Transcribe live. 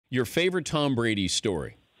Your favorite Tom Brady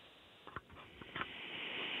story?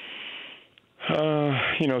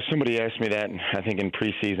 Somebody asked me that, I think in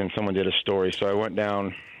preseason someone did a story. So I went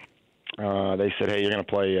down. They said, hey, you're going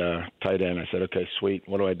to play tight end. I said, okay, sweet.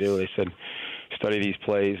 What do I do? They said, study these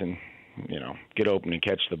plays and, get open and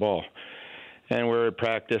catch the ball. And we're at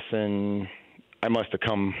practice, and I must have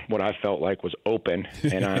come what I felt like was open,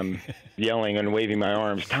 and I'm yelling and waving my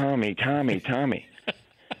arms, Tommy, Tommy, Tommy.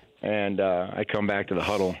 And I come back to the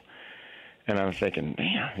huddle, and I'm thinking,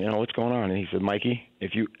 man, what's going on? And he said, Mikey,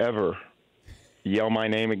 if you ever yell my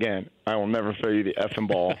name again, I will never throw you the effing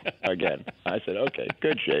ball again. I said, okay,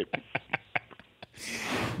 good shape.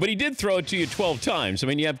 But he did throw it to you 12 times. I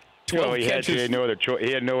mean, you have 12 catches. He had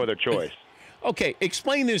no other choice. Okay,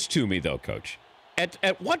 explain this to me, though, Coach.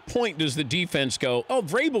 At what point does the defense go, oh,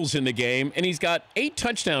 Vrabel's in the game, and he's got 8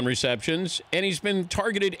 touchdown receptions, and he's been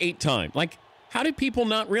targeted 8 times? Like, how did people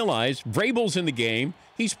not realize Vrabel's in the game?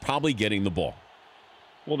 He's probably getting the ball.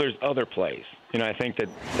 Well, there's other plays. I think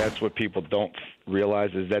that's what people don't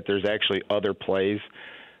realize is that there's actually other plays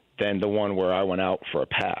than the one where I went out for a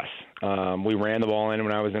pass. We ran the ball in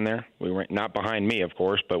when I was in there. We ran, not behind me, of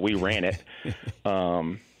course, but we ran it.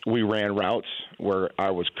 We ran routes where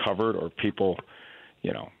I was covered or people,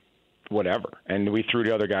 whatever. And we threw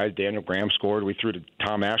to other guys. Daniel Graham scored. We threw to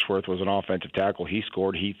Tom Ashworth was an offensive tackle. He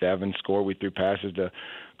scored. Heath Evans scored. We threw passes to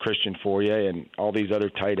Christian Fourier and all these other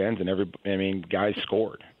tight ends, and guys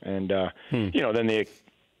scored. And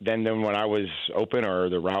then when I was open or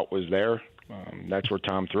the route was there, that's where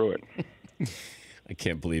Tom threw it. I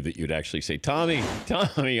can't believe that you'd actually say, Tommy,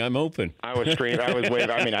 I'm open. I was screaming. I was waving.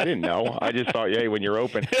 I didn't know. I just thought, hey, when you're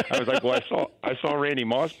open. I was like, well, I saw Randy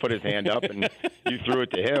Moss put his hand up, and you threw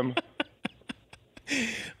it to him.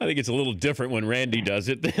 I think it's a little different when Randy does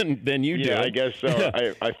it than you do. Yeah, I guess so.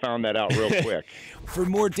 I found that out real quick. For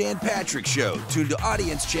more Dan Patrick Show, tune to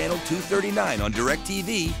Audience Channel 239 on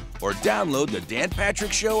DirecTV or download the Dan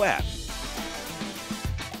Patrick Show app.